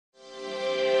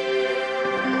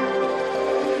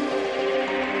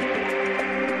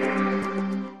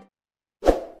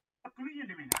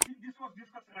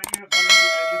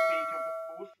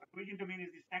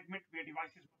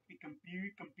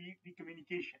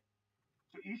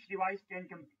each device can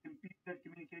compete the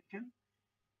communication.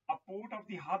 A port of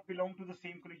the hub belongs to the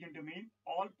same collision domain.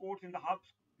 All ports in the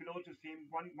hubs belong to the same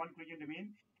one collision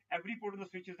domain. Every port of the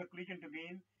switch is a collision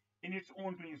domain in its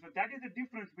own collision. So that is the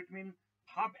difference between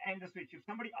hub and the switch. If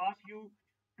somebody asks you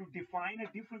to define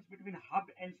a difference between hub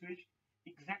and switch,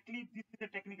 exactly this is the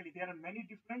technically. There are many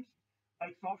differences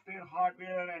like software,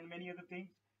 hardware, and many other things,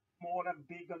 small and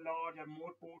big and large and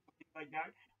more ports, things like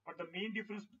that. But the main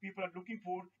difference people are looking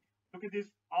for, look at this,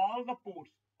 all the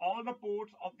ports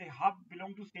of the hub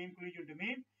belong to same collision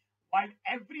domain, while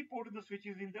every port of the switch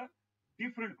is in the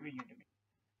different collision domain.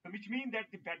 So which means that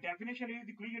the definition is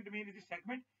the collision domain is the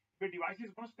segment where devices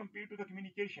must compare to the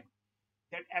communication.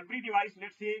 That every device,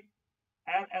 let's say,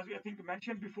 as we I think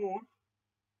mentioned before,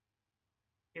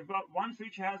 if one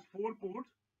switch has 4 ports,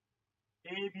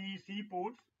 A, B, C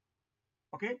ports,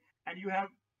 okay, and you have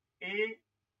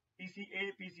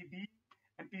PCA, PCB,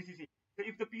 and PCC. So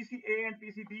if the PCA and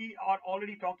PCB are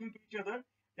already talking to each other,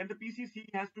 then the PCC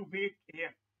has to wait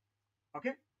here.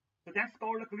 Okay, so that's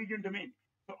called a collision domain.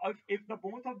 So if the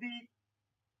both of the,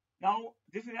 now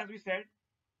this is, as we said,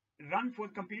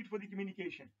 compete for the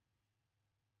communication.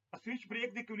 A switch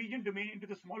breaks the collision domain into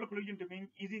the smaller collision domain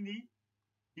is in the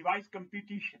device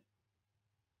competition.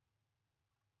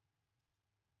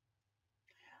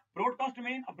 Broadcast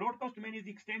domain. A broadcast domain is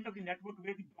the extent of the network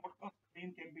where the broadcast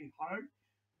frame can be heard.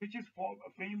 Switches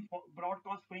broadcast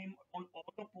frame on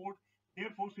all the ports.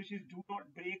 Therefore, switches do not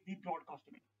break the broadcast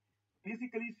domain.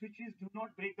 Basically, switches do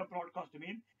not break the broadcast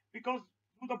domain because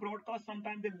through the broadcast,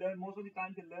 sometimes they learn, most of the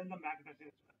time they learn the MAC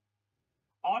addresses as well.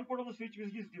 All ports of the switch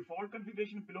which is default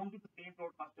configuration belong to the same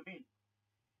broadcast domain.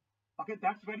 Okay,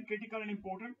 that's very critical and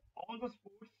important. All the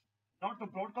ports, not the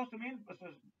broadcast domain, but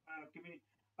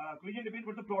collision domain,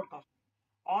 but the broadcast.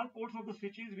 All ports of the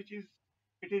switches which is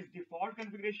default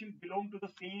configuration belong to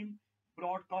the same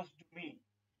broadcast domain.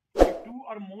 If 2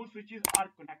 or more switches are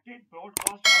connected,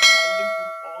 broadcasts are forwarding to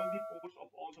all the ports of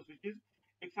all the switches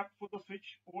except for the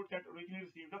switch port that originally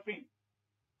received the frame.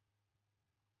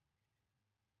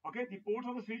 Okay, the ports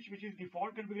of the switch which is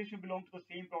default configuration belong to the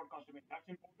same broadcast domain. That's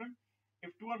important.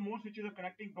 If 2 or more switches are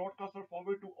connecting, broadcasts are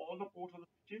forwarded to all the ports of the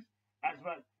switches as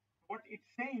well. What it's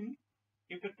saying,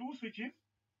 if the 2 switches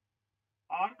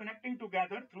are connecting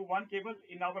together through one cable,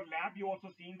 in our lab you also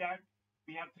seen that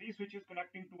we have 3 switches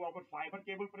connecting to our fiber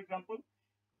cable, for example,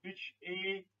 switch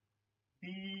A,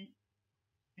 B,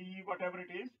 C, whatever it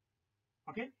is.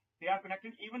 Okay, they are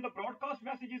connected. Even the broadcast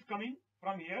message is coming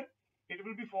from here. It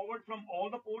will be forwarded from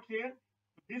all the ports here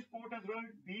to this port as well.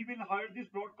 We will hear this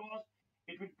broadcast.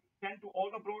 It will send to all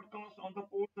the broadcasts on the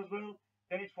ports as well.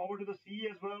 Then it's forwarded to the C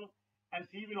as well, and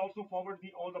C will also forward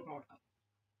all the broadcasts.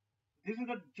 This is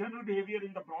the general behavior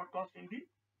in the broadcast in the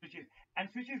switches. And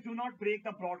switches do not break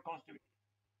the broadcast domain.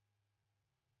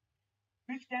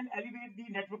 Switch can alleviate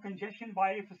the network congestion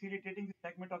by facilitating the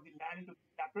segment of the LAN into the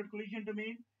separate collision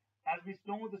domain. As we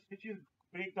know, the switches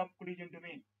break the collision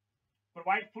domain.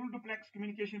 Provide full duplex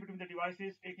communication between the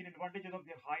devices, taking advantages of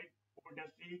their high port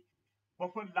density,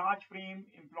 buffer large frame,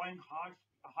 employing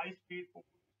high-speed ports,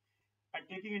 and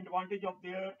taking advantage of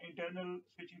their internal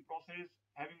switching process,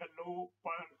 having a low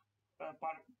per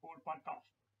port per cost.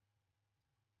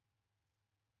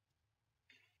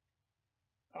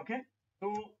 Okay, so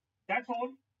that's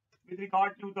all with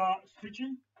regard to the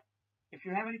switching. If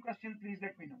you have any questions, please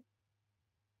let me know.